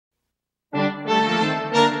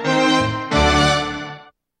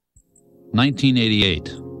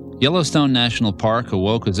1988. Yellowstone National Park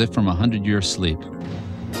awoke as if from a 100-year sleep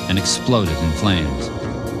and exploded in flames.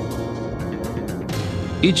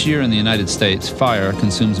 Each year in the United States, fire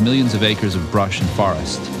consumes millions of acres of brush and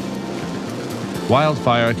forest.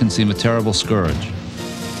 Wildfire can seem a terrible scourge,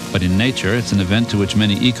 but in nature, it's an event to which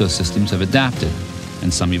many ecosystems have adapted,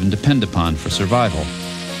 and some even depend upon for survival.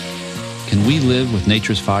 Can we live with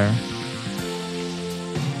nature's fire?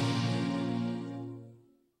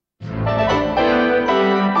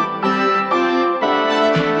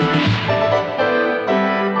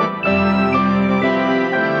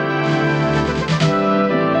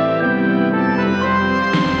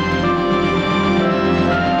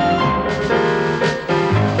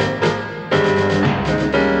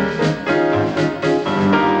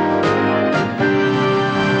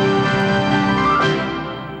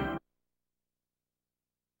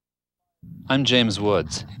 I'm James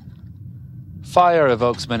Woods. Fire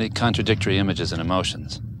evokes many contradictory images and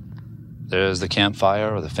emotions. There's the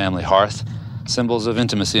campfire or the family hearth, symbols of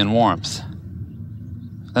intimacy and warmth.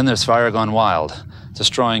 Then there's fire gone wild,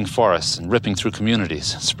 destroying forests and ripping through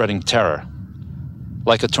communities, spreading terror.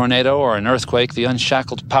 Like a tornado or an earthquake, the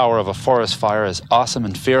unshackled power of a forest fire is awesome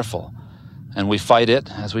and fearful, and we fight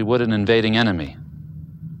it as we would an invading enemy.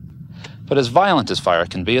 But as violent as fire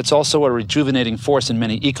can be, it's also a rejuvenating force in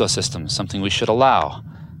many ecosystems, something we should allow,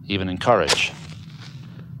 even encourage.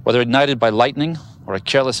 Whether ignited by lightning or a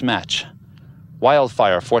careless match,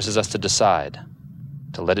 wildfire forces us to decide,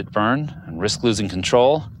 to let it burn and risk losing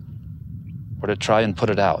control, or to try and put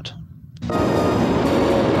it out.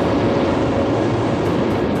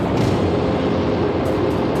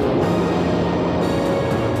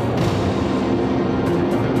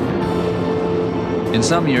 In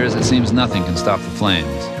some years, it seems nothing can stop the flames.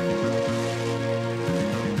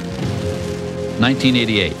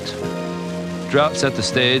 1988. Drought set the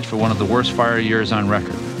stage for one of the worst fire years on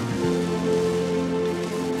record.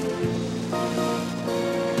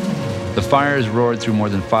 The fires roared through more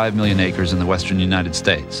than 5 million acres in the western United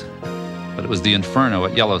States. But it was the inferno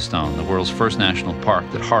at Yellowstone, the world's first national park,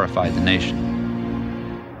 that horrified the nation.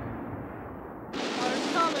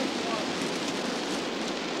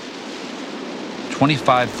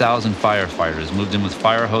 25,000 firefighters moved in with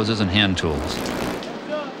fire hoses and hand tools.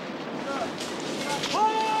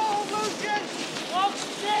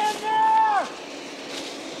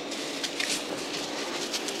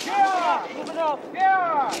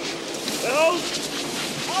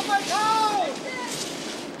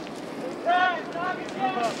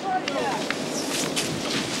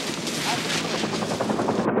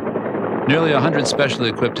 Nearly 100 specially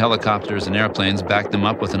equipped helicopters and airplanes backed them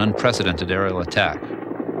up with an unprecedented aerial attack.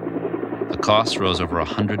 The costs rose over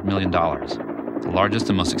 $100 million, the largest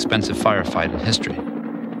and most expensive firefight in history.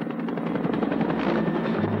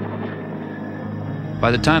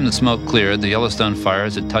 By the time the smoke cleared, the Yellowstone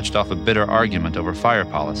fires had touched off a bitter argument over fire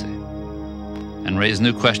policy and raised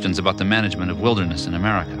new questions about the management of wilderness in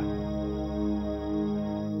America.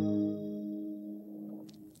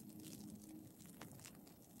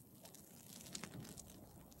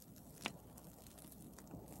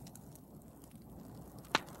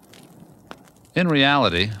 In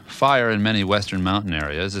reality, fire in many western mountain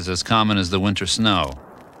areas is as common as the winter snow.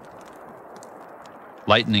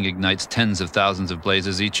 Lightning ignites tens of thousands of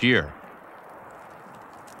blazes each year.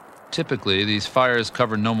 Typically, these fires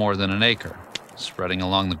cover no more than an acre, spreading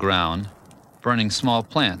along the ground, burning small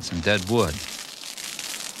plants and dead wood.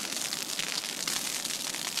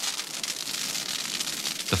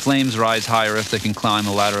 The flames rise higher if they can climb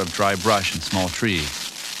a ladder of dry brush and small trees.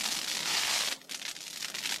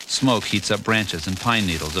 Smoke heats up branches and pine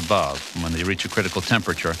needles above, and when they reach a critical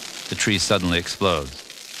temperature, the tree suddenly explodes.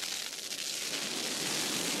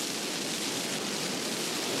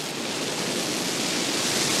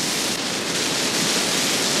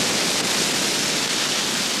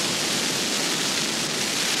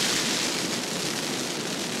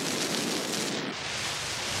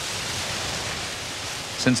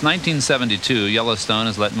 Since 1972, Yellowstone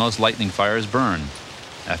has let most lightning fires burn,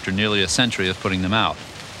 after nearly a century of putting them out.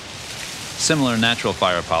 Similar natural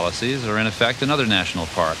fire policies are in effect in other national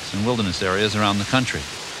parks and wilderness areas around the country.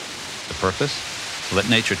 The purpose? To let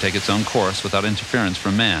nature take its own course without interference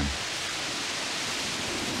from man.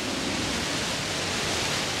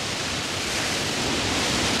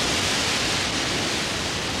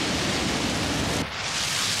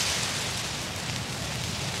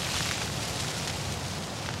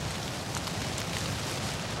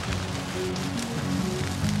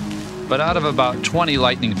 But out of about 20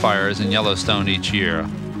 lightning fires in Yellowstone each year,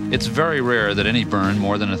 it's very rare that any burn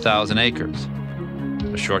more than 1,000 acres.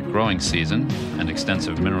 A short growing season and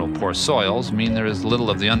extensive mineral-poor soils mean there is little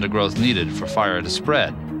of the undergrowth needed for fire to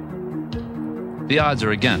spread. The odds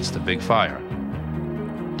are against a big fire.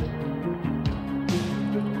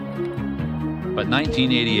 But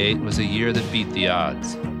 1988 was a year that beat the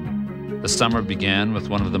odds. The summer began with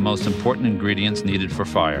one of the most important ingredients needed for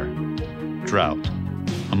fire: drought,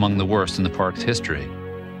 among the worst in the park's history.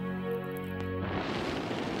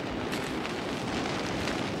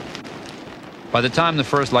 By the time the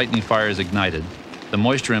first lightning fires ignited, the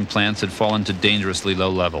moisture in plants had fallen to dangerously low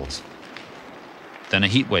levels. Then a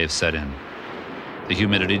heat wave set in. The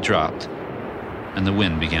humidity dropped, and the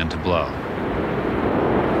wind began to blow.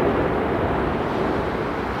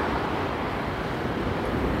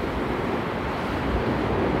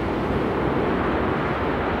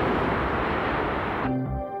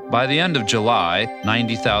 By the end of July,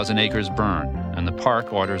 90,000 acres burn, and the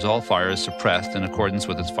park orders all fires suppressed in accordance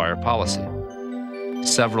with its fire policy.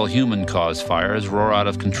 Several human-caused fires roar out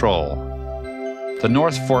of control. The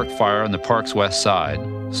North Fork fire on the park's west side,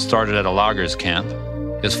 started at a loggers' camp,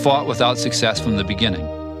 is fought without success from the beginning.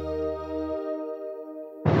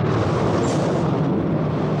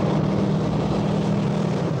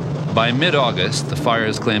 By mid-August, the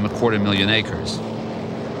fires claim 250,000 acres.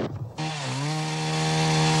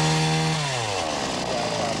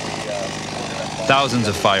 Thousands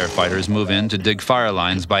of firefighters move in to dig fire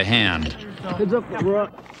lines by hand.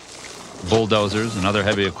 Bulldozers and other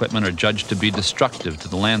heavy equipment are judged to be destructive to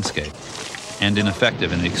the landscape and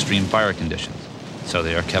ineffective in the extreme fire conditions, so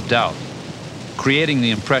they are kept out, creating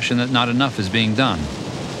the impression that not enough is being done.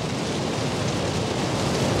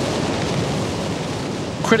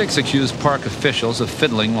 Critics accuse park officials of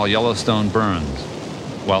fiddling while Yellowstone burns,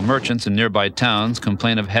 while merchants in nearby towns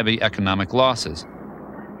complain of heavy economic losses.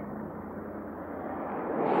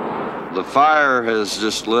 The fire has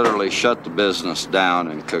just literally shut the business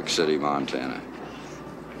down in Cook City, Montana.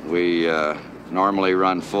 We normally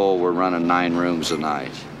run full. We're running 9 rooms a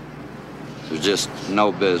night. There's just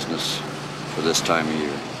no business for this time of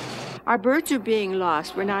year. Our birds are being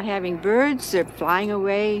lost. We're not having birds. They're flying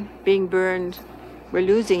away, being burned. We're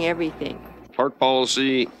losing everything. Park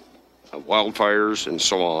policy of wildfires and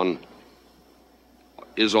so on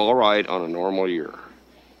is all right on a normal year.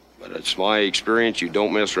 But it's my experience, you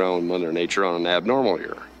don't mess around with Mother Nature on an abnormal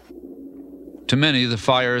year. To many, the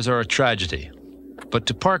fires are a tragedy. But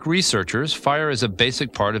to park researchers, fire is a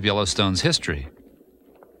basic part of Yellowstone's history.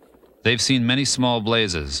 They've seen many small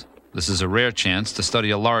blazes. This is a rare chance to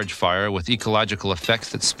study a large fire with ecological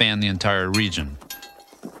effects that span the entire region.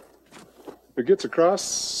 If it gets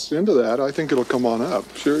across into that, I think it'll come on up.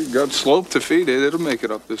 Sure, you got slope to feed it, it'll make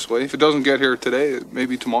it up this way. If it doesn't get here today,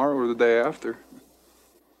 maybe tomorrow or the day after.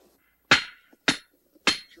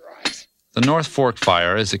 The North Fork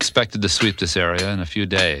fire is expected to sweep this area in a few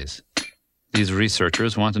days. These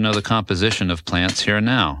researchers want to know the composition of plants here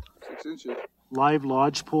now. Live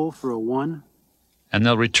lodgepole for a 1. And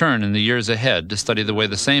they'll return in the years ahead to study the way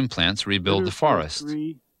the same plants rebuild the forest.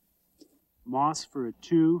 3. Moss for a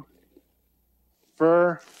 2.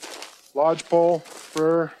 Fir, lodgepole,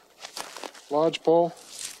 fir, lodgepole.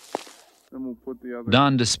 Then we'll put the other.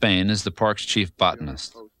 Don Despain is the park's chief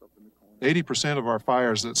botanist. 80% of our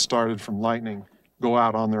fires that started from lightning go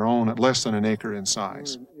out on their own at less than an acre in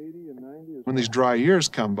size. When these dry years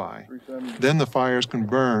come by, then the fires can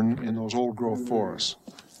burn in those old growth forests.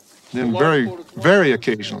 Then very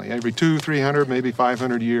occasionally, every 200, 300, maybe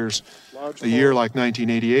 500 years, a year like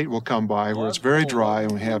 1988 will come by where it's very dry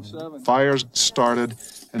and we have fires started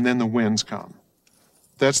and then the winds come.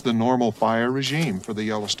 That's the normal fire regime for the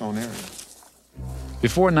Yellowstone area.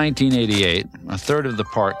 Before 1988, a third of the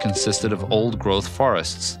park consisted of old-growth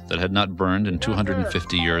forests that had not burned in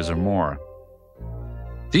 250 years or more.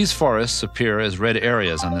 These forests appear as red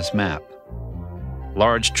areas on this map.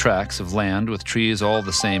 Large tracts of land with trees all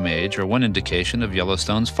the same age are one indication of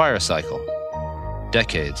Yellowstone's fire cycle.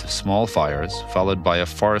 Decades of small fires followed by a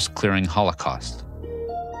forest-clearing holocaust.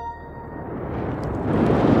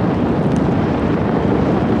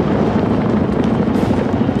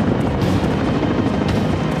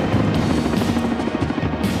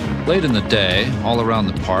 Late in the day, all around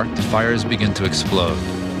the park, the fires begin to explode.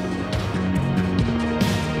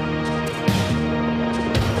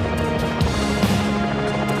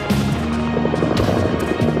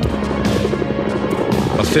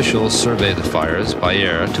 Officials survey the fires by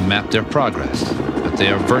air to map their progress, but they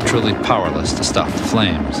are virtually powerless to stop the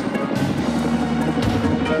flames.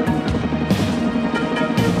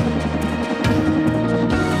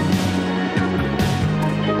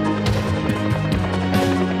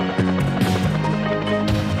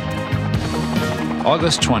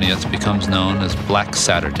 August 20th becomes known as Black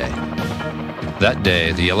Saturday. That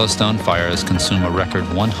day, the Yellowstone fires consume a record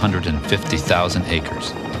 150,000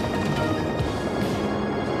 acres.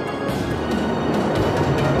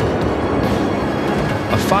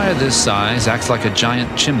 A fire this size acts like a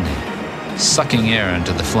giant chimney, sucking air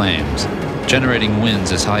into the flames, generating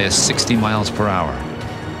winds as high as 60 miles per hour.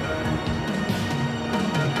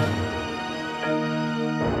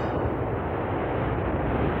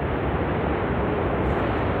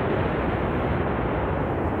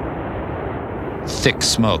 Thick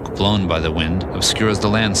smoke blown by the wind obscures the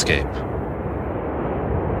landscape.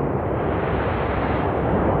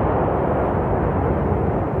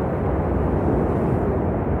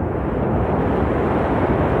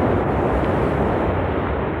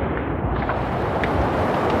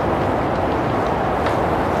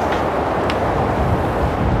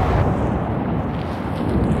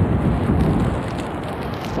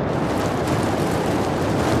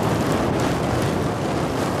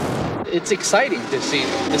 It's exciting to see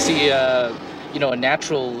you know, a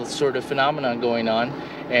natural sort of phenomenon going on,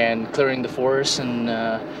 and clearing the forest, and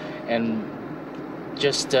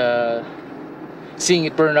just seeing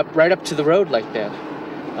it burn up right up to the road like that.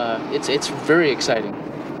 It's very exciting.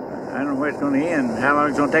 I don't know where it's going to end. How long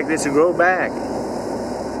it's going to take this to grow back?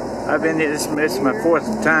 I've been here. This is my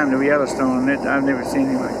fourth time to Yellowstone, and I've never seen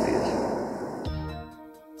anything like this.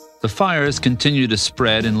 The fires continue to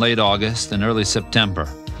spread in late August and early September.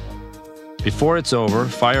 Before it's over,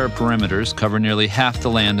 fire perimeters cover nearly half the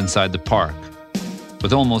land inside the park,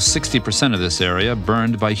 with almost 60% of this area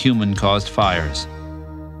burned by human-caused fires.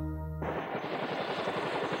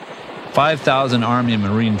 5,000 Army and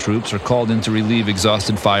Marine troops are called in to relieve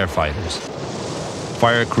exhausted firefighters.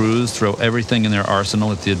 Fire crews throw everything in their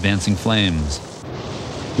arsenal at the advancing flames.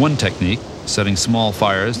 One technique, setting small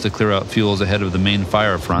fires to clear out fuels ahead of the main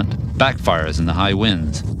fire front, backfires in the high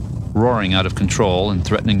winds, roaring out of control and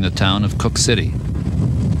threatening the town of Cook City.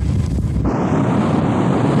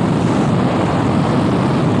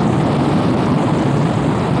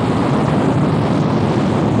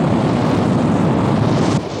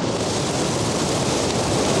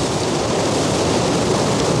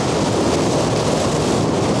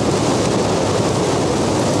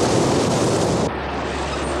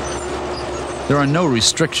 There are no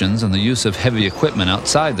restrictions on the use of heavy equipment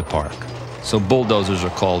outside the park, so bulldozers are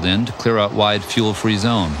called in to clear out wide fuel-free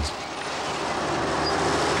zones.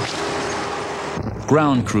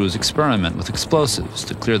 Ground crews experiment with explosives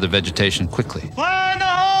to clear the vegetation quickly. Fire in the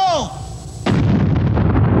hole!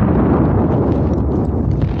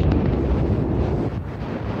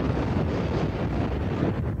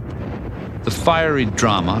 The fiery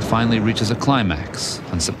drama finally reaches a climax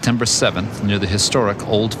on September 7th near the historic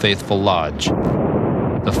Old Faithful Lodge.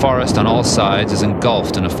 The forest on all sides is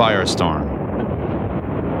engulfed in a firestorm.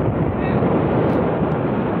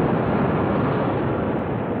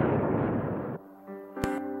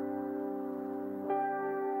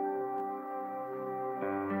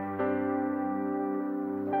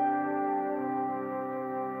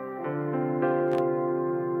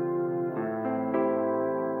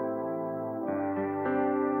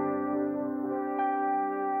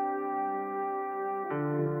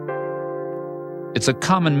 It's a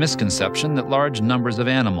common misconception that large numbers of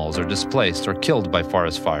animals are displaced or killed by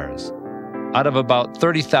forest fires. Out of about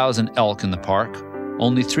 30,000 elk in the park,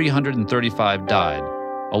 only 335 died,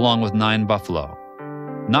 along with 9 buffalo.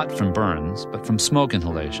 Not from burns, but from smoke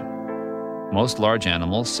inhalation. Most large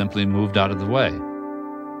animals simply moved out of the way.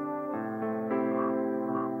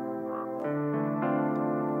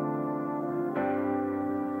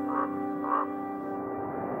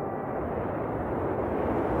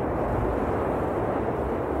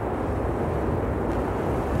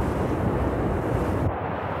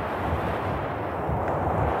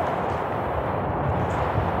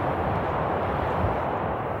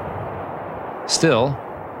 Still,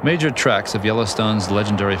 major tracts of Yellowstone's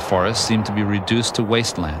legendary forests seem to be reduced to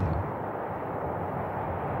wasteland.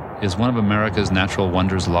 Is one of America's natural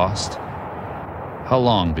wonders lost? How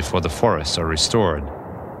long before the forests are restored?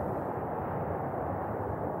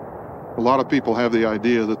 A lot of people have the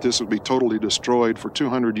idea that this would be totally destroyed for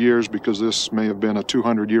 200 years because this may have been a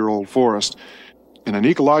 200-year-old forest. In an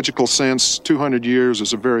ecological sense, 200 years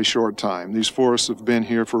is a very short time. These forests have been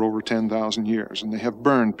here for over 10,000 years, and they have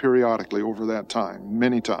burned periodically over that time,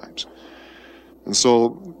 many times. And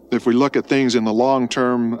so if we look at things in the long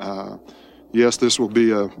term, yes, this will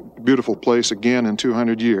be a beautiful place again in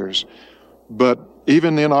 200 years. But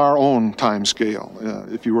even in our own time scale,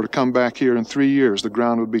 if you were to come back here in 3 years, the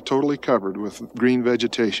ground would be totally covered with green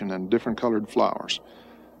vegetation and different colored flowers.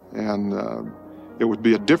 And It would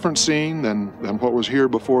be a different scene than what was here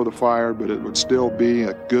before the fire, but it would still be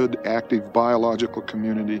a good, active biological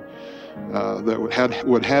community that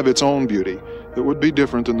would have its own beauty. That would be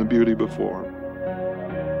different than the beauty before.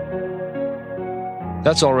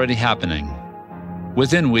 That's already happening.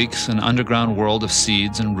 Within weeks, an underground world of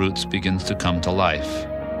seeds and roots begins to come to life.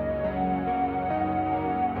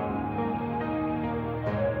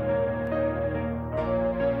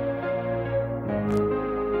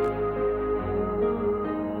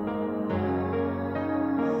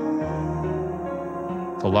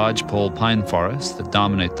 The lodgepole pine forests that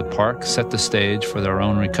dominate the park set the stage for their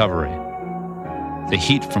own recovery. The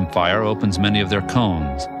heat from fire opens many of their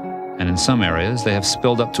cones, and in some areas they have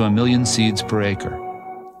spilled up to 1 million seeds per acre.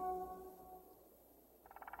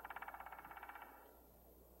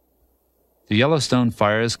 The Yellowstone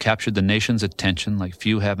fires captured the nation's attention like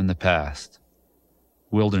few have in the past.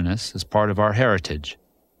 Wilderness is part of our heritage,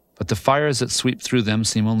 but the fires that sweep through them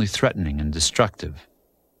seem only threatening and destructive.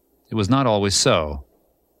 It was not always so.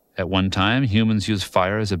 At one time, humans used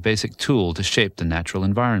fire as a basic tool to shape the natural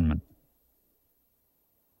environment.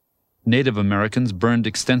 Native Americans burned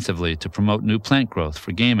extensively to promote new plant growth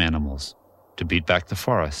for game animals, to beat back the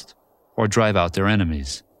forest, or drive out their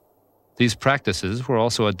enemies. These practices were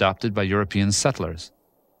also adopted by European settlers.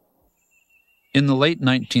 In the late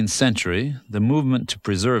 19th century, the movement to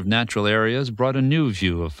preserve natural areas brought a new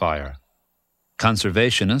view of fire.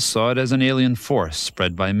 Conservationists saw it as an alien force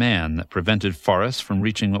spread by man that prevented forests from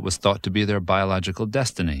reaching what was thought to be their biological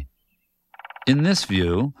destiny. In this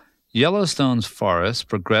view, Yellowstone's forests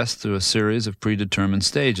progressed through a series of predetermined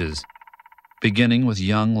stages, beginning with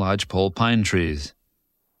young lodgepole pine trees.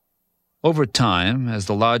 Over time, as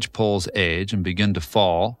the lodgepoles age and begin to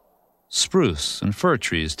fall, spruce and fir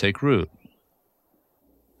trees take root.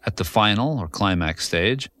 At the final or climax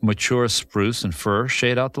stage, mature spruce and fir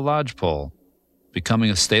shade out the lodgepole, becoming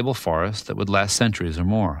a stable forest that would last centuries or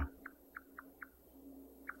more.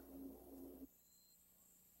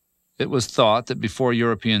 It was thought that before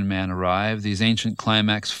European man arrived, these ancient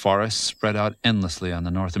climax forests spread out endlessly on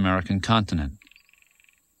the North American continent.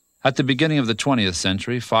 At the beginning of the 20th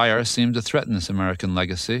century, fire seemed to threaten this American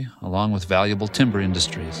legacy, along with valuable timber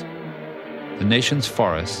industries. The nation's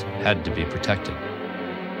forests had to be protected.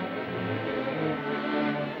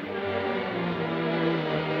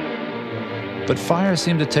 But fire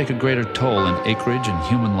seemed to take a greater toll in acreage and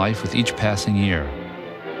human life with each passing year.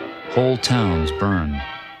 Whole towns burned.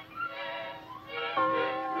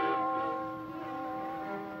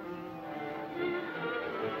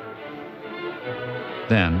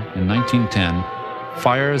 Then, in 1910,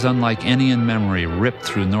 fires unlike any in memory ripped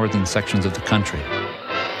through northern sections of the country.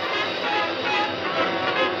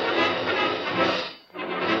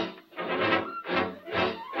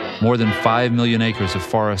 More than 5 million acres of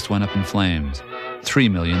forest went up in flames, 3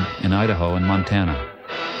 million in Idaho and Montana.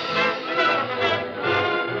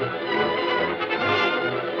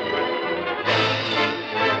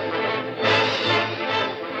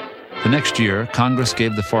 The next year, Congress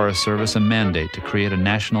gave the Forest Service a mandate to create a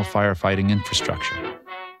national firefighting infrastructure.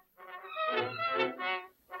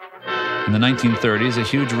 In the 1930s, a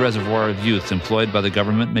huge reservoir of youth employed by the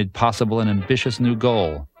government made possible an ambitious new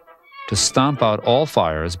goal: to stomp out all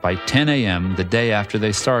fires by 10 a.m. the day after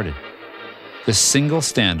they started. This single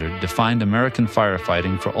standard defined American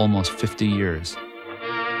firefighting for almost 50 years.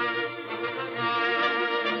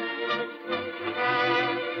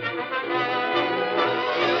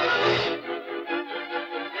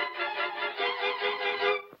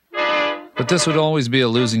 But this would always be a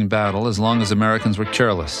losing battle as long as Americans were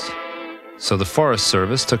careless. So the Forest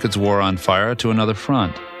Service took its war on fire to another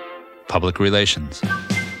front: public relations.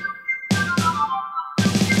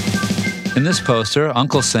 In this poster,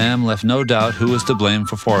 Uncle Sam left no doubt who was to blame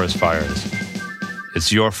for forest fires.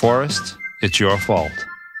 It's your forest, it's your fault.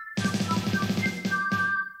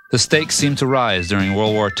 The stakes seemed to rise during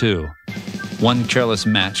World War II. One careless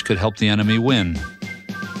match could help the enemy win.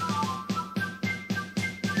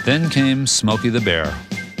 Then came Smokey the Bear,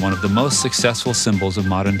 one of the most successful symbols of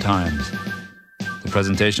modern times. The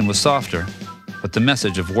presentation was softer, but the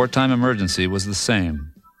message of wartime emergency was the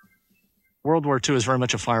same. World War II is very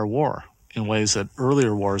much a fire war in ways that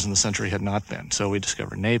earlier wars in the century had not been. So we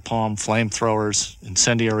discovered napalm, flamethrowers,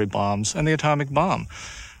 incendiary bombs, and the atomic bomb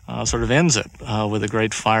sort of ends it with a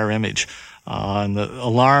great fire image. And the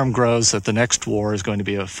alarm grows that the next war is going to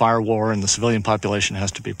be a fire war and the civilian population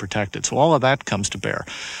has to be protected. So all of that comes to bear.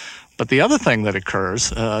 But the other thing that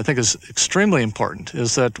occurs, I think is extremely important,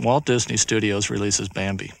 is that Walt Disney Studios releases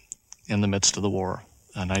Bambi in the midst of the war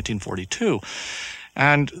in 1942.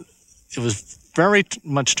 And it was very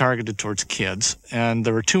much targeted towards kids, and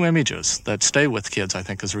there are two images that stay with kids, I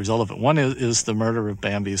think, as a result of it. One is the murder of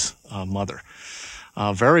Bambi's mother.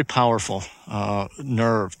 Very powerful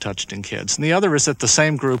nerve touched in kids. And the other is that the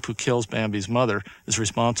same group who kills Bambi's mother is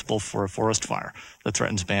responsible for a forest fire that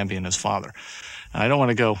threatens Bambi and his father. And I don't want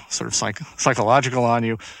to go sort of psychological on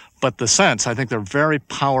you, but the sense, I think they're very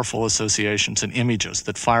powerful associations and images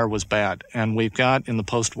that fire was bad. And we've got in the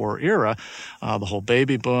post-war era the whole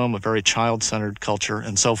baby boom, a very child-centered culture,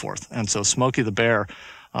 and so forth. And so Smokey the Bear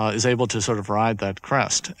is able to sort of ride that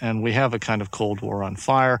crest. And we have a kind of Cold War on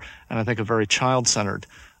fire, and I think a very child-centered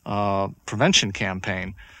prevention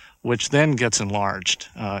campaign, which then gets enlarged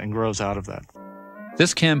and grows out of that.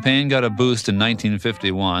 This campaign got a boost in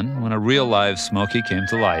 1951 when a real live Smokey came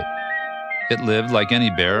to light. It lived like any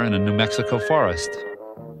bear in a New Mexico forest.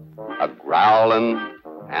 A growling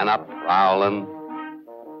and a prowling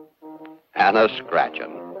and a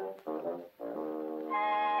scratching.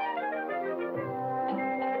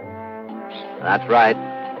 That's right.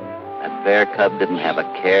 That bear cub didn't have a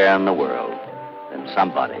care in the world. Then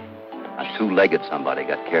somebody, a two-legged somebody,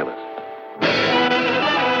 got careless.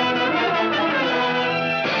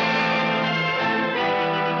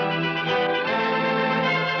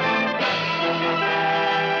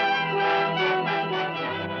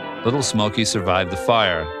 Little Smokey survived the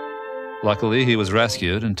fire. Luckily, he was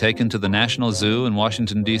rescued and taken to the National Zoo in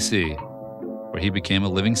Washington, D.C., where he became a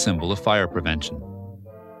living symbol of fire prevention.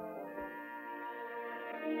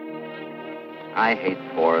 I hate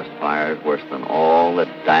forest fires worse than all the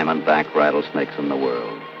diamondback rattlesnakes in the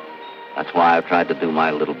world. That's why I've tried to do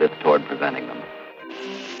my little bit toward preventing them.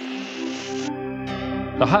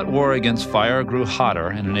 The hot war against fire grew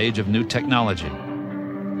hotter in an age of new technology.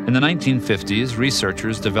 In the 1950s,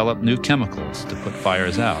 researchers developed new chemicals to put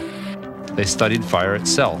fires out. They studied fire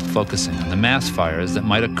itself, focusing on the mass fires that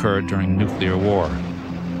might occur during nuclear war.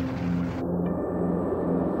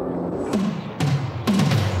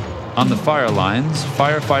 On the fire lines,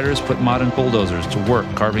 firefighters put modern bulldozers to work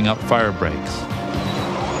carving out fire breaks.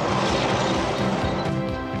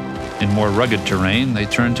 In more rugged terrain, they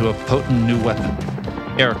turned to a potent new weapon,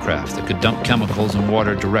 aircraft that could dump chemicals and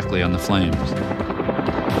water directly on the flames.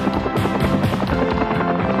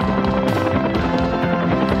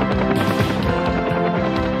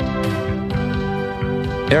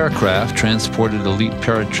 Aircraft transported elite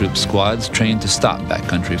paratroop squads trained to stop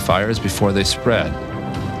backcountry fires before they spread.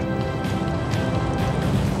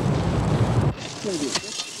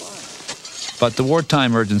 But the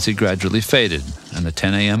wartime urgency gradually faded, and the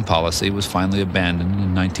 10 a.m. policy was finally abandoned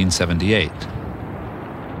in 1978.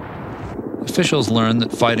 Officials learned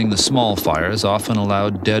that fighting the small fires often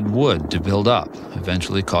allowed dead wood to build up,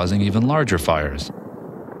 eventually causing even larger fires.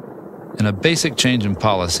 In a basic change in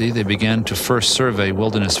policy, they began to first survey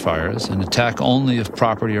wilderness fires and attack only if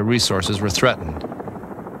property or resources were threatened.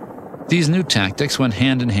 These new tactics went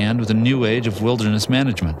hand in hand with a new age of wilderness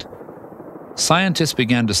management. Scientists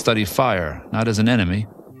began to study fire not as an enemy,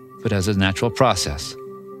 but as a natural process.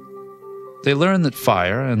 They learned that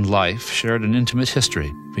fire and life shared an intimate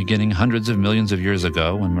history, beginning hundreds of millions of years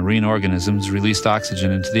ago when marine organisms released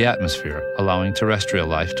oxygen into the atmosphere, allowing terrestrial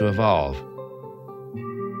life to evolve.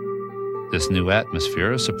 This new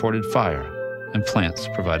atmosphere supported fire, and plants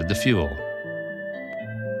provided the fuel.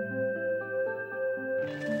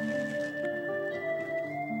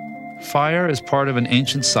 Fire is part of an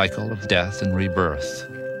ancient cycle of death and rebirth.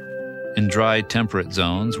 In dry, temperate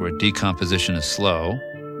zones where decomposition is slow,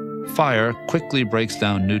 fire quickly breaks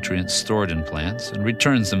down nutrients stored in plants and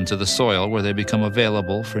returns them to the soil where they become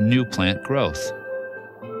available for new plant growth.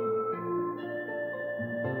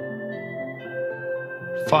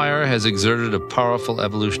 Fire has exerted a powerful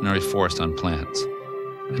evolutionary force on plants,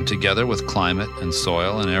 and together with climate and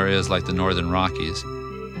soil in areas like the northern Rockies,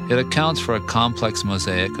 it accounts for a complex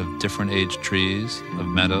mosaic of different age trees, of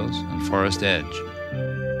meadows, and forest edge.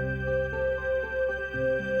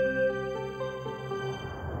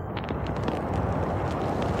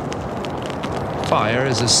 Fire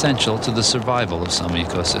is essential to the survival of some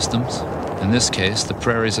ecosystems, in this case, the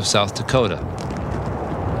prairies of South Dakota.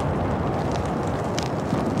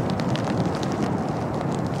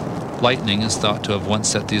 Lightning is thought to have once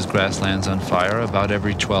set these grasslands on fire about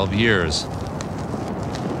every 12 years.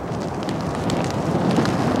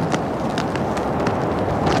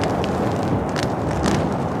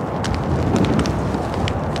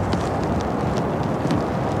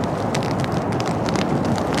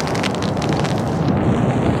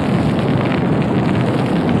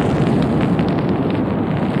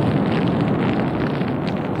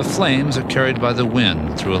 The flames are carried by the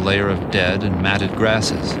wind through a layer of dead and matted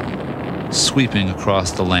grasses. Sweeping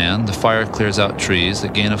across the land, the fire clears out trees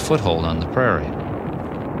that gain a foothold on the prairie.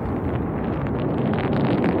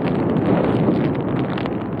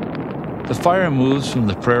 The fire moves from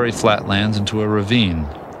the prairie flatlands into a ravine.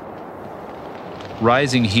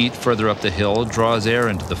 Rising heat further up the hill draws air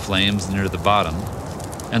into the flames near the bottom,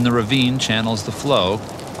 and the ravine channels the flow,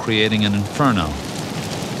 creating an inferno.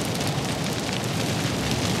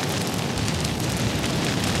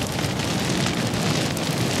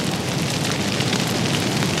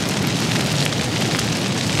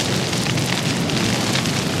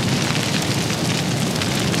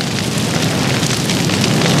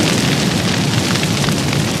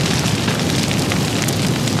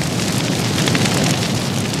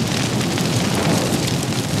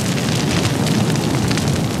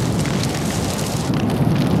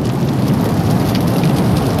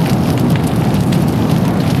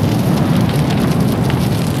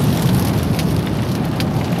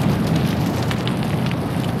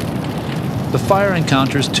 The fire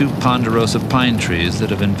encounters two ponderosa pine trees that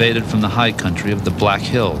have invaded from the high country of the Black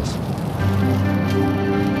Hills.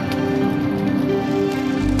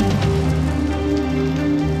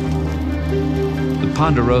 The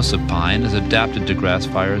ponderosa pine is adapted to grass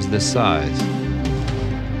fires this size.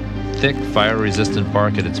 Thick, fire-resistant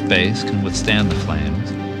bark at its base can withstand the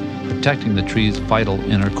flames, protecting the tree's vital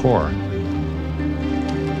inner core.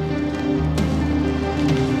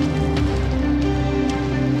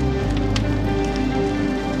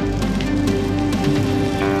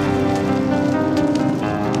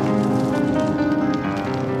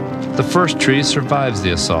 The first tree survives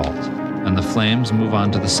the assault, and the flames move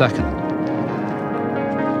on to the second.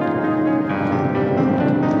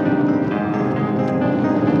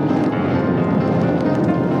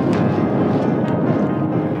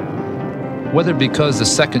 Whether because the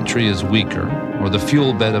second tree is weaker, or the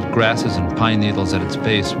fuel bed of grasses and pine needles at its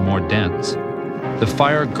base more dense, the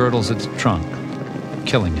fire girdles its trunk,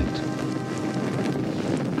 killing it.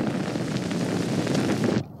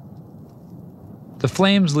 The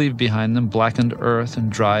flames leave behind them blackened earth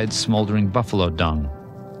and dried, smoldering buffalo dung.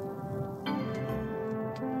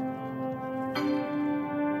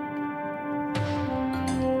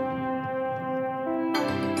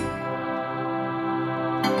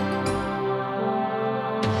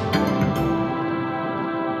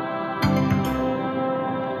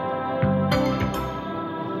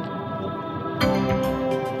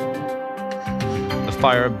 The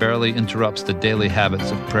fire barely interrupts the daily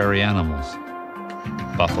habits of prairie animals.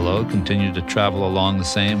 Buffalo continue to travel along the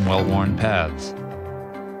same well-worn paths.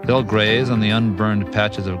 They'll graze on the unburned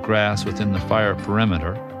patches of grass within the fire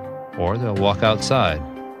perimeter, or they'll walk outside.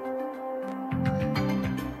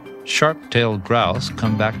 Sharp-tailed grouse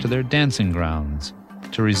come back to their dancing grounds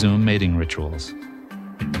to resume mating rituals.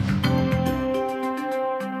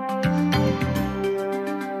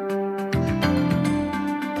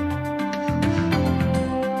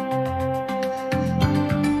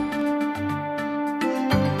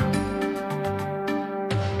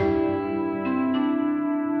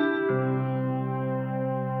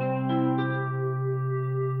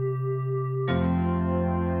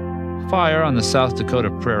 Fire on the South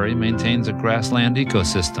Dakota prairie maintains a grassland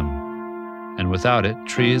ecosystem, and without it,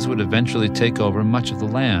 trees would eventually take over much of the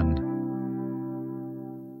land.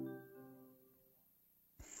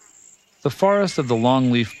 The forest of the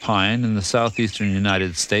longleaf pine in the southeastern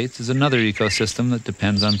United States is another ecosystem that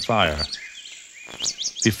depends on fire.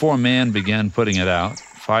 Before man began putting it out,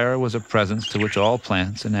 fire was a presence to which all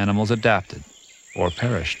plants and animals adapted or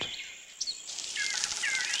perished.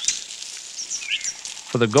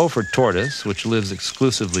 For the gopher tortoise, which lives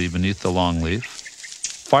exclusively beneath the longleaf,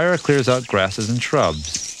 fire clears out grasses and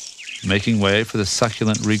shrubs, making way for the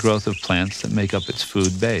succulent regrowth of plants that make up its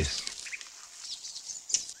food base.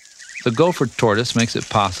 The gopher tortoise makes it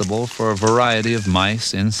possible for a variety of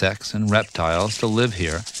mice, insects, and reptiles to live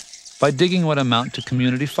here by digging what amount to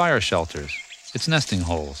community fire shelters, its nesting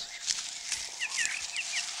holes.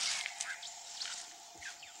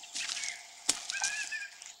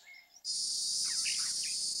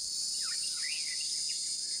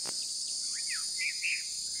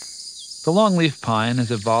 The longleaf pine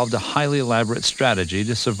has evolved a highly elaborate strategy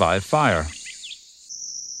to survive fire.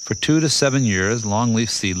 For 2 to 7 years, longleaf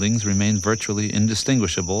seedlings remain virtually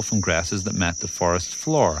indistinguishable from grasses that mat the forest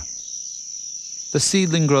floor. The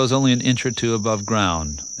seedling grows only an inch or two above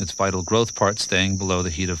ground, its vital growth part staying below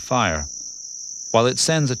the heat of fire, while it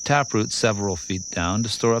sends a taproot several feet down to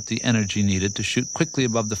store up the energy needed to shoot quickly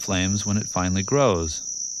above the flames when it finally grows.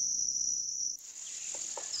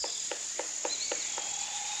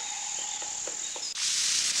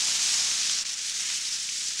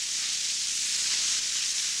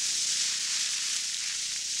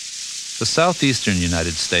 The southeastern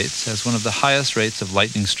United States has one of the highest rates of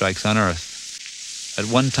lightning strikes on Earth, at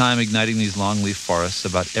one time igniting these longleaf forests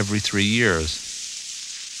about every 3 years.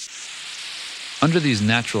 Under these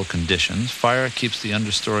natural conditions, fire keeps the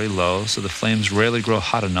understory low so the flames rarely grow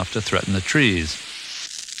hot enough to threaten the trees.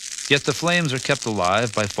 Yet the flames are kept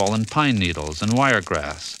alive by fallen pine needles and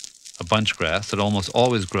wiregrass, a bunch grass that almost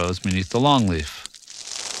always grows beneath the longleaf.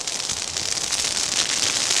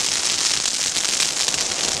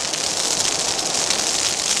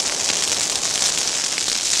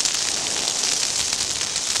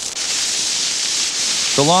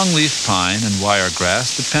 The longleaf pine and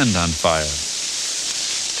wiregrass depend on fire.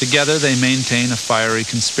 Together they maintain a fiery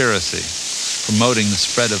conspiracy, promoting the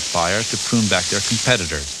spread of fire to prune back their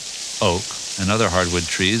competitors, oak and other hardwood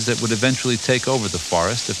trees that would eventually take over the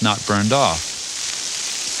forest if not burned off.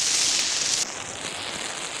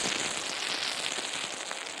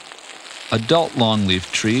 Adult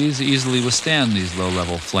longleaf trees easily withstand these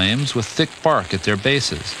low-level flames with thick bark at their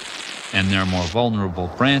bases, and their more vulnerable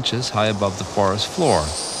branches high above the forest floor.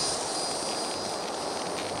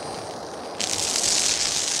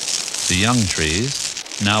 The young trees,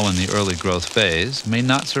 now in the early growth phase, may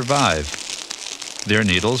not survive. Their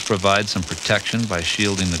needles provide some protection by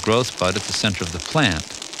shielding the growth bud at the center of the plant.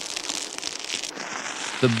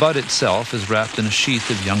 The bud itself is wrapped in a sheath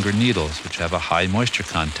of younger needles, which have a high moisture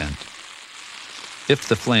content. If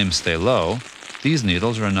the flames stay low, these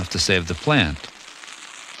needles are enough to save the plant.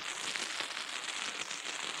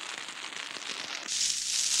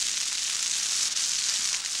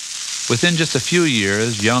 Within just a few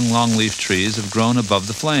years, young longleaf trees have grown above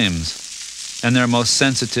the flames, and their most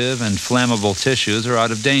sensitive and flammable tissues are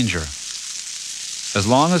out of danger. As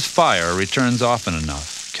long as fire returns often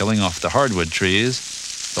enough, killing off the hardwood trees,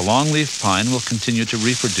 the longleaf pine will continue to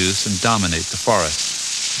reproduce and dominate the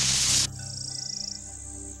forest.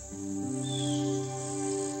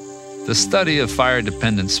 The study of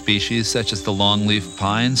fire-dependent species such as the longleaf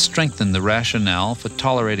pine strengthened the rationale for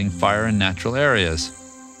tolerating fire in natural areas.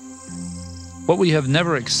 What we have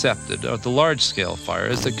never accepted are the large-scale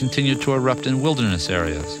fires that continue to erupt in wilderness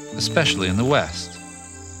areas, especially in the West.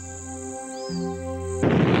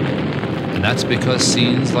 And that's because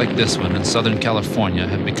scenes like this one in Southern California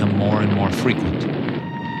have become more and more frequent.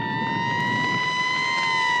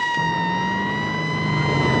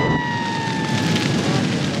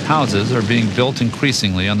 Houses are being built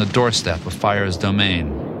increasingly on the doorstep of fire's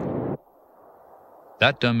domain.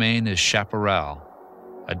 That domain is chaparral,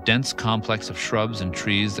 a dense complex of shrubs and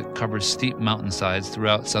trees that covers steep mountainsides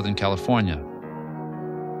throughout Southern California.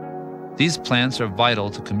 These plants are vital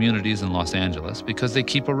to communities in Los Angeles because they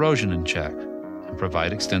keep erosion in check and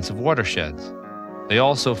provide extensive watersheds. They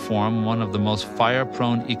also form one of the most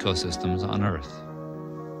fire-prone ecosystems on Earth.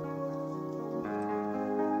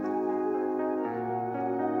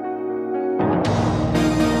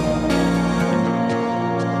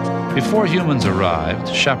 Before humans arrived,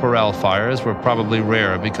 chaparral fires were probably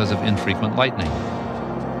rare because of infrequent lightning.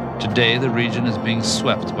 Today, the region is being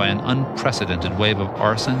swept by an unprecedented wave of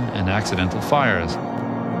arson and accidental fires,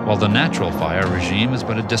 while the natural fire regime is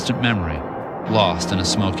but a distant memory, lost in a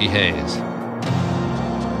smoky haze.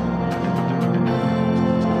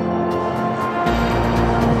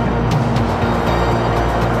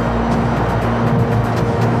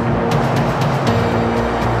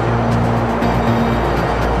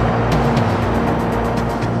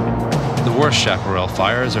 The worst chaparral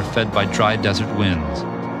fires are fed by dry desert winds,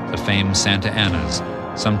 the famed Santa Anas,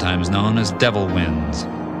 sometimes known as devil winds.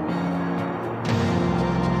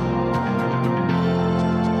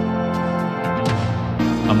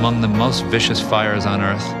 Among the most vicious fires on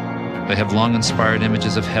Earth, they have long inspired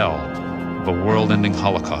images of hell, of a world-ending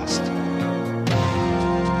Holocaust.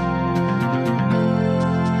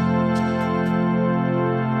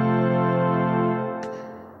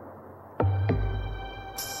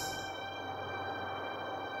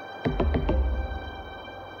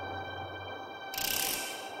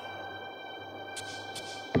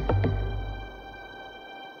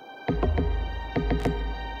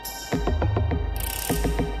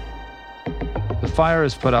 The fire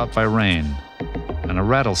is put out by rain, and a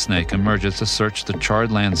rattlesnake emerges to search the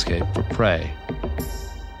charred landscape for prey.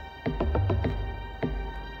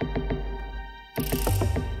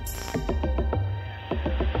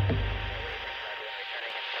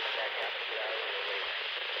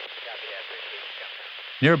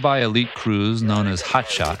 Nearby elite crews known as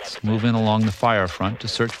hotshots move in along the fire front to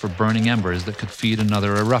search for burning embers that could feed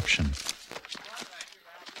another eruption.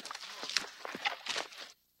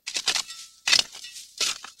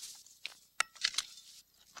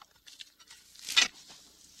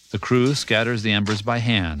 The crew scatters the embers by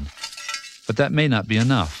hand, But that may not be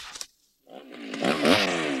enough.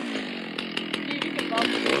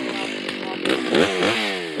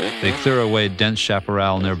 They clear away dense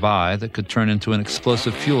chaparral nearby that could turn into an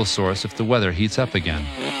explosive fuel source if the weather heats up again.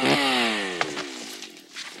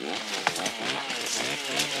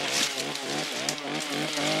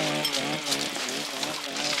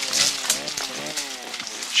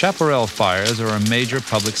 Chaparral fires are a major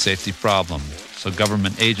public safety problem, so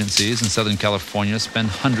government agencies in Southern California spend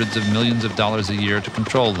hundreds of millions of dollars a year to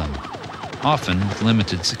control them, often with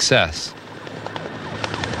limited success.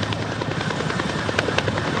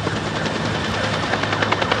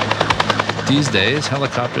 These days,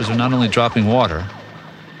 helicopters are not only dropping water,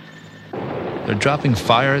 they're dropping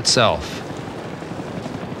fire itself.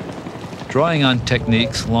 Drawing on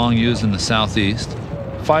techniques long used in the Southeast,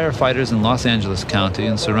 firefighters in Los Angeles County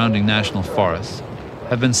and surrounding national forests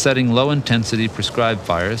have been setting low-intensity prescribed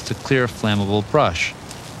fires to clear flammable brush.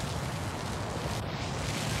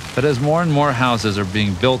 But as more and more houses are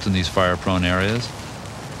being built in these fire-prone areas,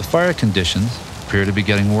 the fire conditions appear to be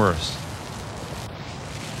getting worse.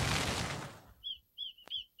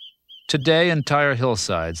 Today, entire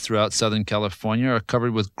hillsides throughout Southern California are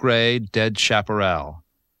covered with gray, dead chaparral,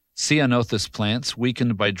 ceanothus plants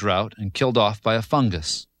weakened by drought and killed off by a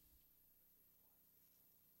fungus.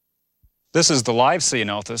 This is the live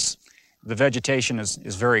ceanothus. The vegetation is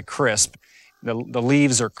very crisp. The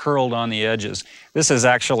leaves are curled on the edges. This is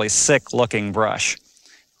actually sick-looking brush.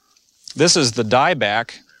 This is the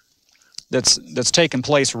dieback that's taken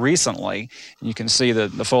place recently. You can see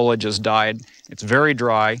that the foliage has died. It's very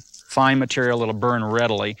dry, fine material, it'll burn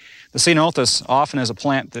readily. The ceanothus often is a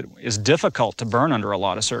plant that is difficult to burn under a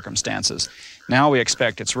lot of circumstances. Now we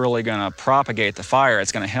expect it's really going to propagate the fire.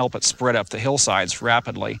 It's going to help it spread up the hillsides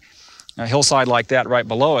rapidly. A hillside like that right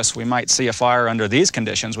below us, we might see a fire under these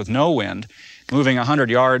conditions with no wind, moving 100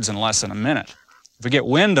 yards in less than a minute. If we get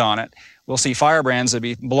wind on it, we'll see firebrands that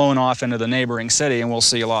be blown off into the neighboring city, and we'll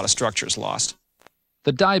see a lot of structures lost.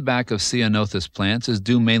 The dieback of ceanothus plants is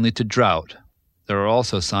due mainly to drought. There are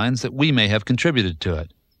also signs that we may have contributed to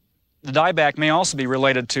it. The dieback may also be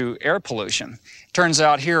related to air pollution. It turns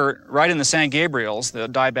out here, right in the San Gabriels, the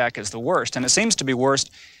dieback is the worst, and it seems to be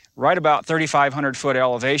worst right about 3,500-foot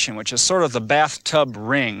elevation, which is sort of the bathtub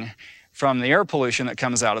ring from the air pollution that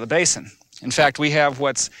comes out of the basin. In fact, we have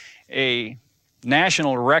what's a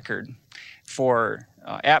national record for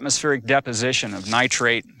atmospheric deposition of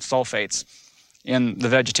nitrate sulfates in the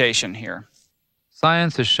vegetation here.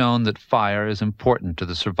 Science has shown that fire is important to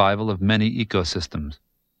the survival of many ecosystems.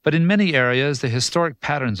 But in many areas, the historic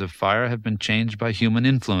patterns of fire have been changed by human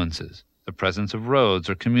influences, the presence of roads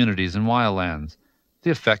or communities in wildlands, the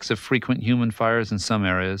effects of frequent human fires in some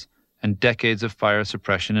areas, and decades of fire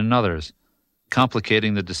suppression in others,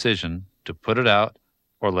 complicating the decision to put it out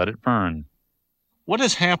or let it burn. What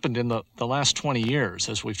has happened in the last 20 years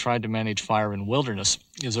as we've tried to manage fire in wilderness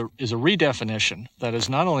is a redefinition that has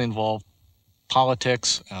not only involved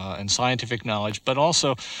politics and scientific knowledge, but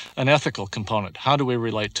also an ethical component. How do we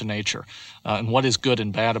relate to nature? And what is good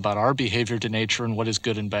and bad about our behavior to nature, and what is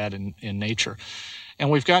good and bad in nature? And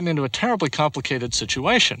we've gotten into a terribly complicated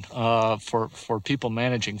situation for people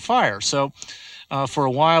managing fire. So for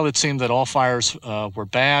a while, it seemed that all fires were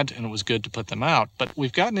bad and it was good to put them out. But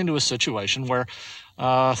we've gotten into a situation where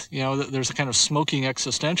there's a kind of smoking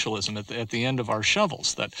existentialism at the end of our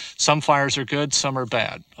shovels, that some fires are good, some are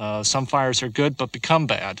bad. Some fires are good but become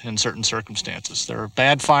bad in certain circumstances. There are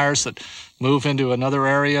bad fires that move into another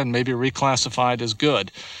area and may be reclassified as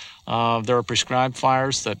good. There are prescribed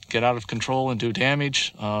fires that get out of control and do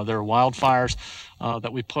damage. There are wildfires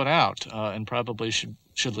that we put out and probably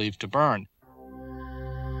should leave to burn.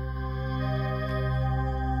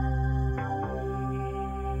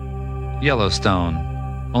 Yellowstone,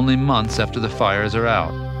 only months after the fires are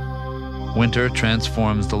out. Winter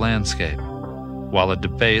transforms the landscape, while a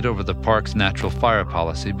debate over the park's natural fire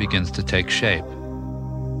policy begins to take shape.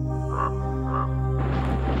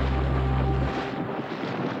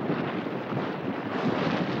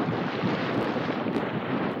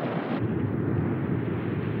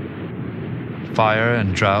 Fire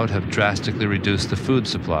and drought have drastically reduced the food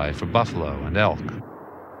supply for buffalo and elk.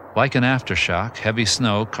 Like an aftershock, heavy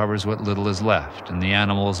snow covers what little is left, and the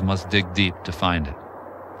animals must dig deep to find it.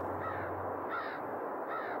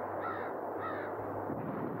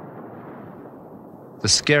 The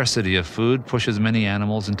scarcity of food pushes many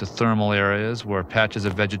animals into thermal areas where patches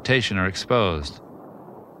of vegetation are exposed.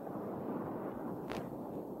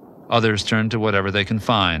 Others turn to whatever they can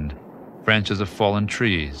find, branches of fallen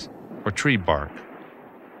trees or tree bark.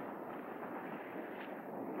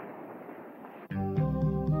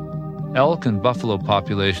 Elk and buffalo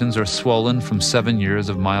populations are swollen from 7 years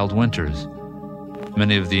of mild winters.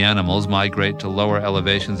 Many of the animals migrate to lower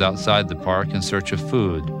elevations outside the park in search of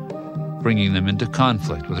food, bringing them into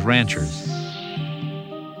conflict with ranchers.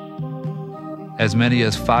 As many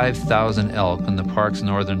as 5,000 elk in the park's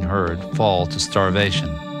northern herd fall to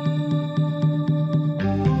starvation.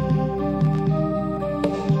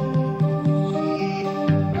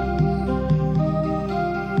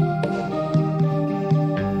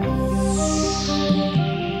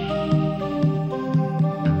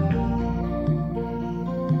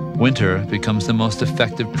 Winter becomes the most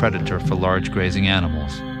effective predator for large grazing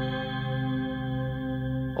animals.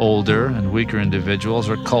 Older and weaker individuals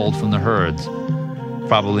are culled from the herds,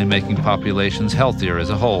 probably making populations healthier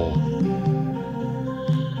as a whole.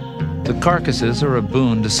 The carcasses are a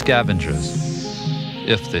boon to scavengers,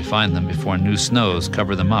 if they find them before new snows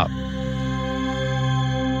cover them up.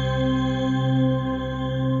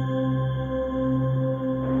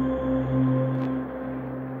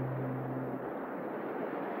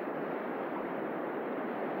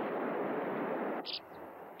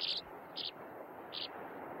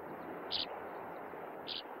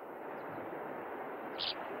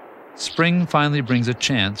 Spring finally brings a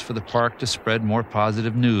chance for the park to spread more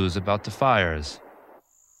positive news about the fires.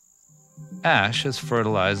 Ash has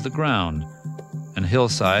fertilized the ground, and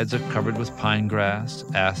hillsides are covered with pine grass,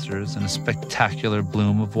 asters, and a spectacular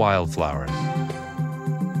bloom of wildflowers.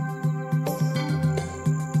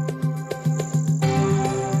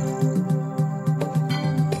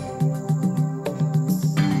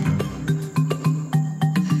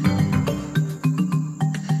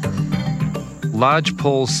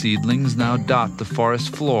 Lodgepole seedlings now dot the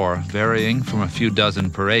forest floor, varying from a few dozen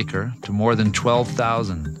per acre to more than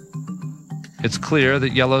 12,000. It's clear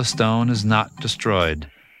that Yellowstone is not destroyed,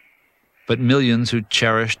 but millions who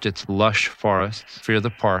cherished its lush forests fear the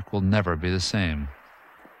park will never be the same.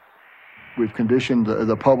 We've conditioned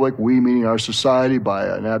the public, we meaning our society, by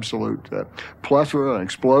an absolute plethora, an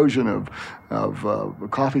explosion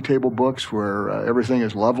of coffee table books where everything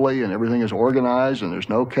is lovely and everything is organized and there's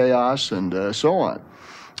no chaos and so on.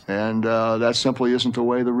 And that simply isn't the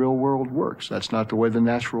way the real world works. That's not the way the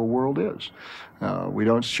natural world is. We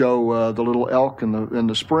don't show the little elk in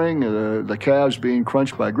the spring, the calves being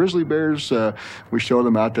crunched by grizzly bears. We show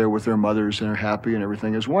them out there with their mothers and they're happy and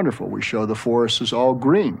everything is wonderful. We show the forest is all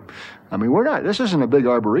green. I mean, this isn't a big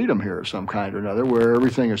arboretum here of some kind or another where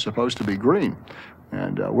everything is supposed to be green.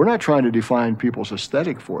 And we're not trying to define people's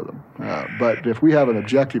aesthetic for them. But if we have an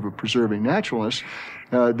objective of preserving naturalness,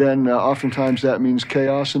 then oftentimes that means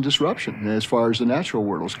chaos and disruption as far as the natural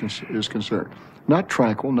world is concerned. Not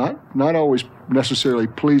tranquil, not always necessarily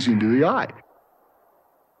pleasing to the eye.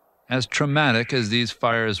 As traumatic as these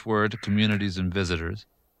fires were to communities and visitors,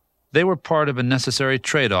 they were part of a necessary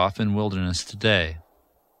trade-off in wilderness today.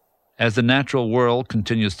 As the natural world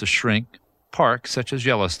continues to shrink, parks such as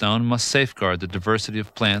Yellowstone must safeguard the diversity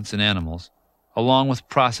of plants and animals, along with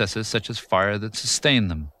processes such as fire that sustain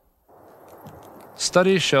them.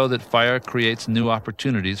 Studies show that fire creates new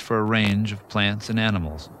opportunities for a range of plants and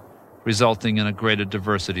animals, resulting in a greater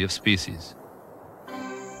diversity of species.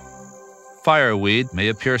 Fireweed may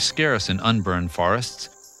appear scarce in unburned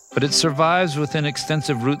forests, but it survives within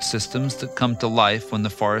extensive root systems that come to life when the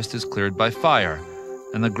forest is cleared by fire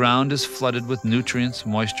and the ground is flooded with nutrients,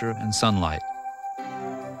 moisture, and sunlight.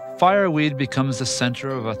 Fireweed becomes the center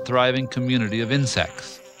of a thriving community of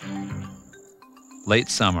insects. Late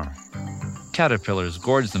summer, caterpillars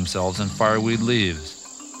gorge themselves on fireweed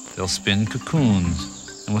leaves. They'll spin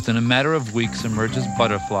cocoons, and within a matter of weeks emerge as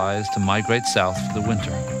butterflies to migrate south for the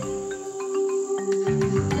winter.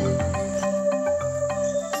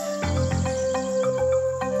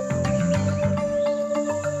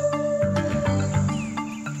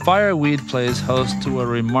 Fireweed plays host to a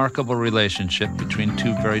remarkable relationship between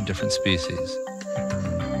two very different species.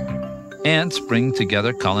 Ants bring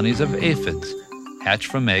together colonies of aphids, hatched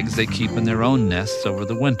from eggs they keep in their own nests over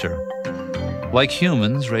the winter. Like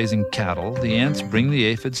humans raising cattle, the ants bring the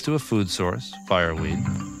aphids to a food source, fireweed,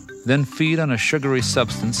 then feed on a sugary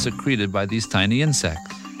substance secreted by these tiny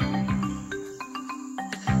insects.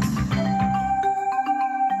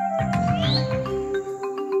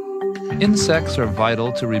 Insects are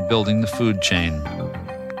vital to rebuilding the food chain.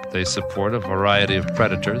 They support a variety of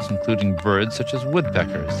predators, including birds such as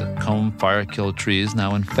woodpeckers that comb fire-killed trees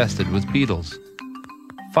now infested with beetles.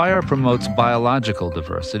 Fire promotes biological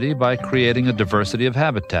diversity by creating a diversity of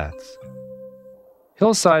habitats.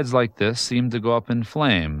 Hillsides like this seem to go up in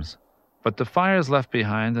flames, but the fires left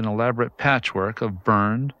behind an elaborate patchwork of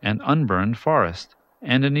burned and unburned forest,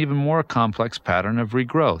 and an even more complex pattern of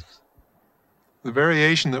regrowth. The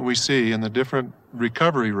variation that we see in the different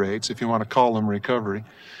recovery rates, if you want to call them recovery,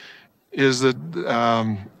 is that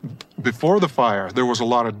before the fire, there was a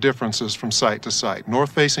lot of differences from site to site.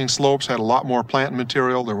 North-facing slopes had a lot more plant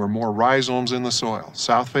material. There were more rhizomes in the soil.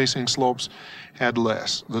 South-facing slopes had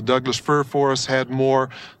less. The Douglas fir forest had more.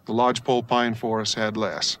 The lodgepole pine forest had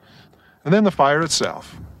less. And then the fire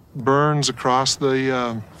itself burns across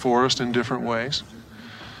the forest in different ways.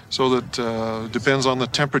 So that depends on the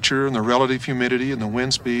temperature and the relative humidity and the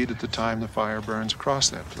wind speed at the time the fire burns across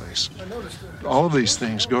that place. All of these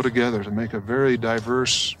things go together to make a very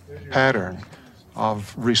diverse pattern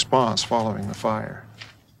of response following the fire.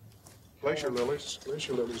 Glacier lilies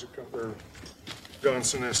are gone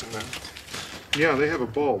senescent now. Yeah, they have a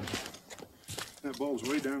bulb. That bulb's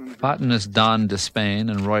way down in the... Botanists Don Despain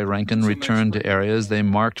and Roy Rankin returned to areas they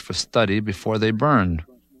marked for study before they burned,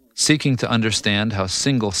 seeking to understand how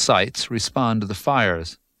single sites respond to the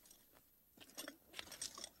fires.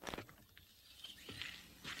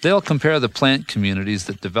 They'll compare the plant communities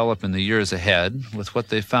that develop in the years ahead with what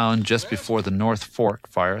they found just before the North Fork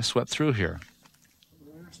fire swept through here.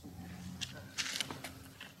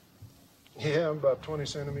 Yeah, I'm about 20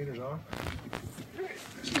 centimeters off.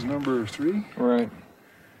 This is number 3. Right.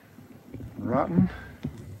 Rotten.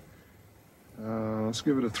 Let's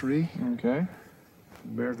give it a 3. Okay.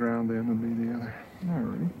 Bare ground then would be the other. All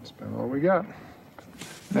right. That's about all we got.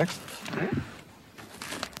 Next.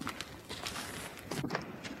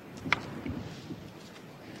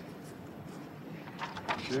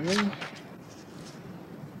 Okay.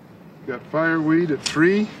 Got fireweed at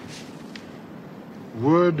 3.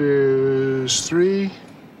 Wood is 3.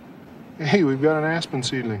 Hey, we've got an aspen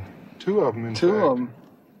seedling. 2 of them, in fact. 2 of them.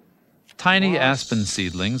 Tiny aspen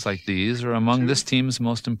seedlings like these are among this team's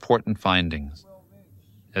most important findings.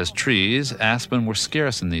 As trees, aspen were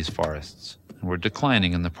scarce in these forests and were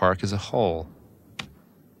declining in the park as a whole.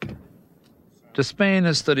 Despain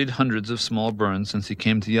has studied hundreds of small burns since he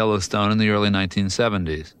came to Yellowstone in the early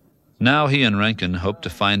 1970s. Now he and Rankin hope to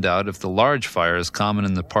find out if the large fires common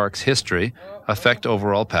in the park's history affect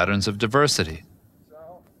overall patterns of diversity.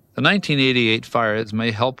 The 1988 fires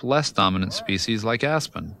may help less dominant species like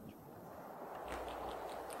aspen.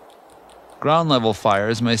 Ground-level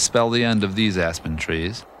fires may spell the end of these aspen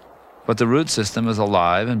trees, but the root system is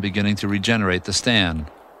alive and beginning to regenerate the stand.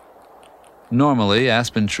 Normally,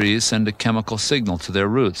 aspen trees send a chemical signal to their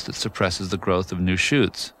roots that suppresses the growth of new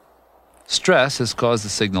shoots. Stress has caused the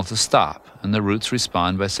signal to stop, and the roots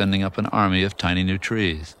respond by sending up an army of tiny new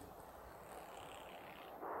trees.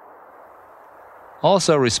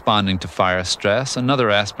 Also responding to fire stress, another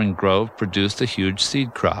aspen grove produced a huge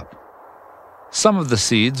seed crop. Some of the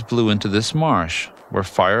seeds blew into this marsh, where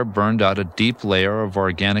fire burned out a deep layer of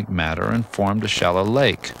organic matter and formed a shallow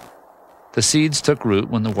lake. The seeds took root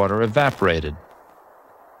when the water evaporated.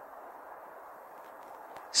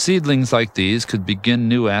 Seedlings like these could begin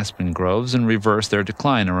new aspen groves and reverse their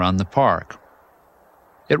decline around the park.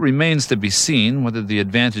 It remains to be seen whether the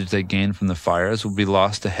advantage they gained from the fires will be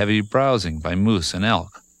lost to heavy browsing by moose and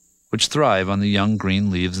elk, which thrive on the young green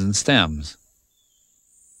leaves and stems.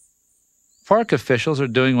 Park officials are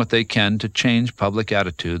doing what they can to change public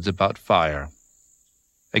attitudes about fire.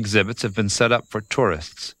 Exhibits have been set up for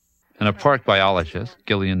tourists, and a park biologist,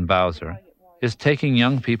 Gillian Bowser, is taking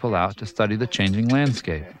young people out to study the changing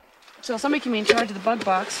landscape. So somebody can be in charge of the bug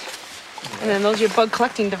box, and then those are your bug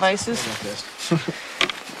collecting devices.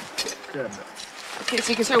 Okay, so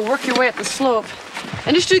you can sort of work your way up the slope.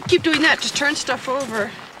 And just keep doing that, just turn stuff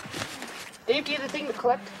over. Dave, do you have the thing to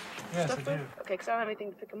collect? Yes, stuff I do. Okay, because I don't have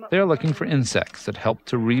anything to pick them up. They're looking for insects that help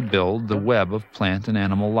to rebuild the web of plant and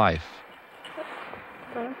animal life.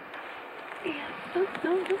 No.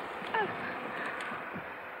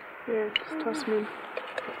 Here, just toss them in.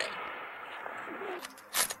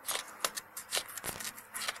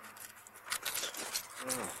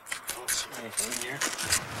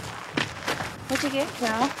 What'd you get,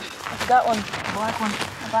 Carol? I got one. A black one.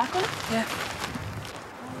 A black one? Yeah.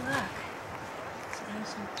 Oh, look.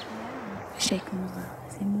 Shake him over.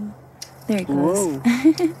 There he goes.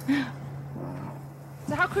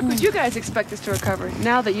 So how quick would you guys expect this to recover,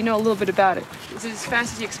 now that you know a little bit about it? Is it as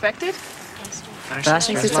fast as you expected?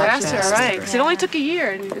 Faster. It's faster, all right. Because it only took a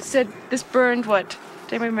year, and it said this burned, what? Does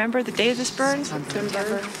anybody remember the day this burned?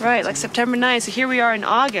 September. Right, like September 9th. So here we are in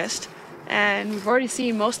August, and we've already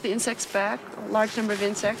seen most of the insects back, a large number of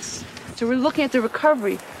insects. So we're looking at the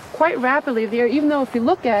recovery quite rapidly there, even though if you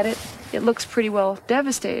look at it, it looks pretty well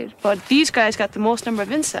devastated. But these guys got the most number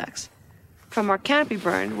of insects from our canopy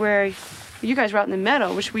burn, where you guys were out in the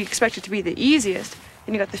meadow, which we expected to be the easiest,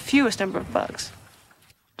 and you got the fewest number of bugs.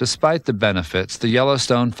 Despite the benefits, the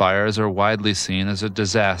Yellowstone fires are widely seen as a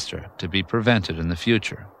disaster to be prevented in the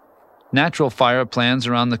future. Natural fire plans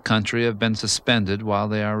around the country have been suspended while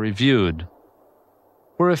they are reviewed.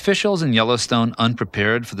 Were officials in Yellowstone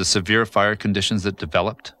unprepared for the severe fire conditions that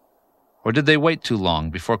developed? Or did they wait too long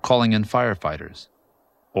before calling in firefighters?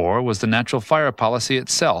 Or was the natural fire policy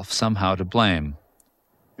itself somehow to blame?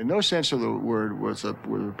 In no sense of the word was the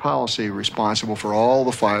policy responsible for all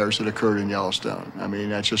the fires that occurred in Yellowstone. I mean,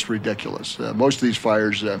 that's just ridiculous. Most of these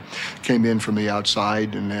fires came in from the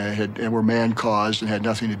outside and were man-caused and had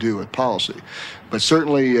nothing to do with policy. But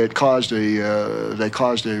certainly they caused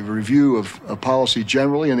a review of policy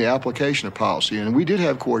generally and the application of policy. And we did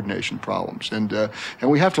have coordination problems. And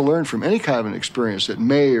we have to learn from any kind of an experience that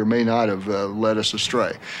may or may not have led us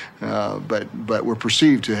astray, but we're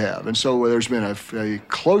perceived to have. And so there's been a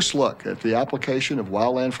close look at the application of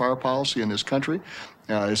wildland fire policy in this country.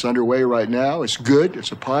 It's underway right now. It's good.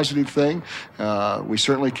 It's a positive thing. We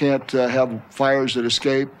certainly can't have fires that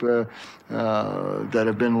escape that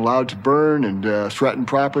have been allowed to burn and threaten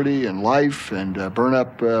property and life and burn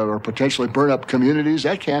up or potentially burn up communities.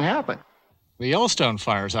 That can't happen. The Yellowstone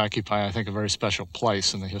fires occupy, I think, a very special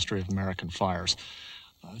place in the history of American fires.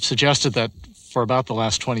 I've suggested that for about the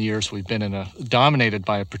last 20 years we've been dominated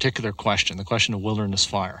by a particular question, the question of wilderness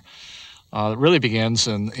fire. It really begins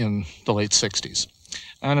in the late 60s.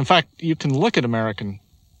 And in fact, you can look at American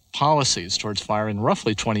policies towards fire in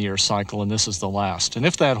roughly 20-year cycle, and this is the last. And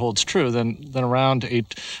if that holds true, then around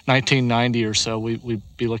 1990 or so, we'd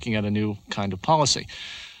be looking at a new kind of policy.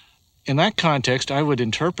 In that context, I would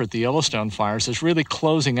interpret the Yellowstone fires as really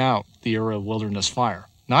closing out the era of wilderness fire,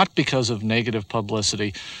 not because of negative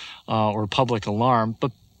publicity or public alarm,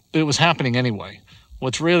 but it was happening anyway.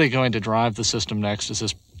 What's really going to drive the system next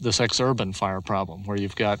is this ex-urban fire problem, where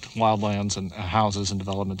you've got wildlands and houses and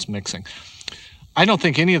developments mixing. I don't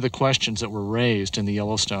think any of the questions that were raised in the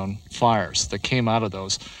Yellowstone fires that came out of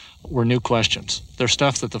those were new questions. They're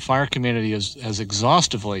stuff that the fire community has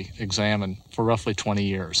exhaustively examined for roughly 20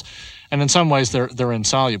 years. And in some ways, they're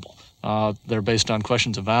insoluble. They're based on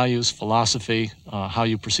questions of values, philosophy, how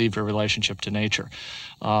you perceive your relationship to nature.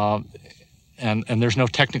 And there's no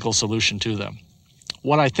technical solution to them.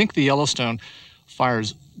 What I think the Yellowstone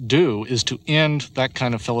fires do is to end that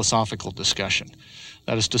kind of philosophical discussion.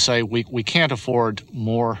 That is to say, we can't afford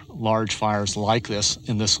more large fires like this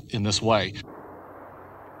in this way.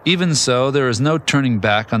 Even so, there is no turning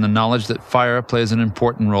back on the knowledge that fire plays an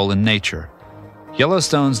important role in nature.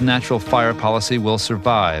 Yellowstone's natural fire policy will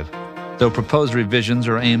survive, though proposed revisions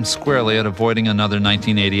are aimed squarely at avoiding another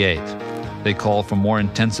 1988. They call for more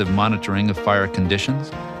intensive monitoring of fire conditions,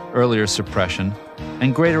 earlier suppression,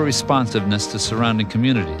 and greater responsiveness to surrounding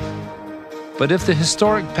communities. But if the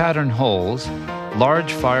historic pattern holds,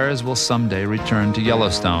 large fires will someday return to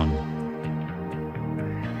Yellowstone.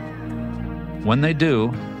 When they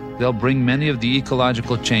do, they'll bring many of the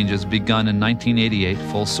ecological changes begun in 1988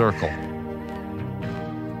 full circle.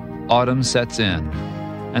 Autumn sets in,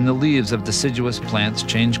 and the leaves of deciduous plants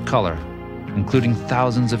change color, including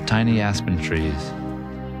thousands of tiny aspen trees.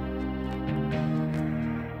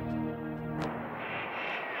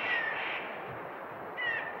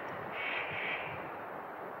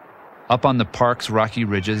 Up on the park's rocky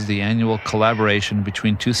ridges, the annual collaboration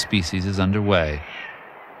between two species is underway.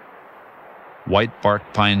 White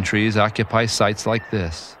bark pine trees occupy sites like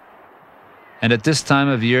this. And at this time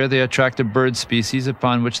of year, they attract a bird species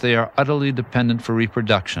upon which they are utterly dependent for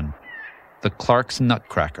reproduction, the Clark's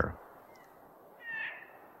nutcracker.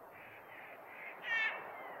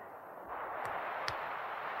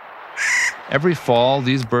 Every fall,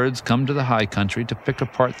 these birds come to the high country to pick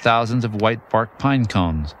apart thousands of white bark pine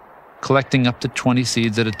cones, collecting up to 20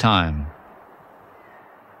 seeds at a time.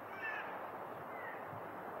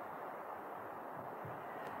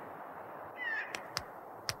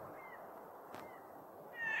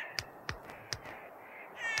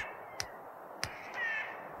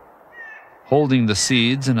 Holding the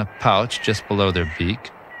seeds in a pouch just below their beak,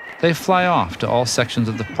 they fly off to all sections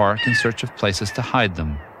of the park in search of places to hide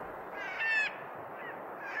them.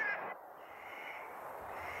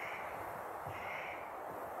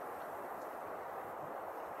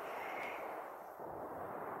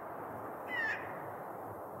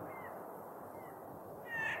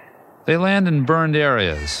 They land in burned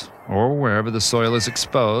areas, or wherever the soil is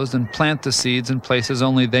exposed, and plant the seeds in places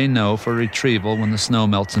only they know for retrieval when the snow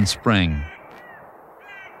melts in spring.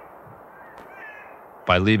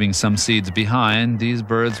 By leaving some seeds behind, these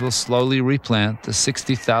birds will slowly replant the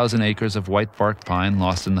 60,000 acres of white bark pine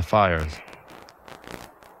lost in the fires.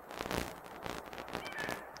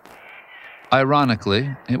 Ironically,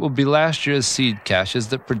 it will be last year's seed caches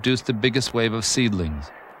that produced the biggest wave of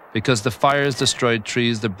seedlings, because the fires destroyed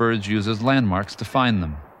trees the birds use as landmarks to find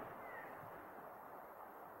them.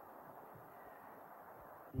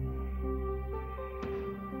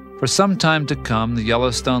 For some time to come, the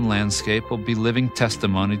Yellowstone landscape will be living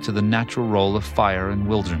testimony to the natural role of fire in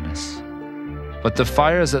wilderness. But the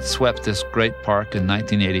fires that swept this great park in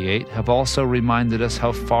 1988 have also reminded us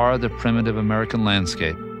how far the primitive American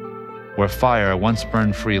landscape, where fire once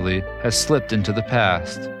burned freely, has slipped into the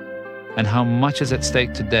past, and how much is at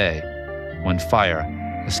stake today when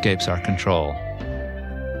fire escapes our control.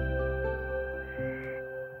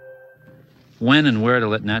 When and where to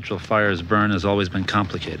let natural fires burn has always been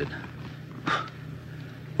complicated.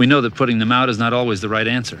 We know that putting them out is not always the right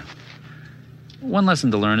answer. One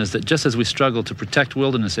lesson to learn is that just as we struggle to protect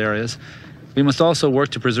wilderness areas, we must also work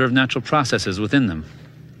to preserve natural processes within them,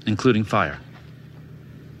 including fire.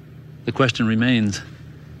 The question remains,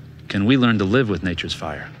 can we learn to live with nature's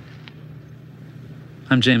fire?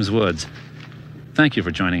 I'm James Woods. Thank you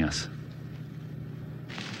for joining us.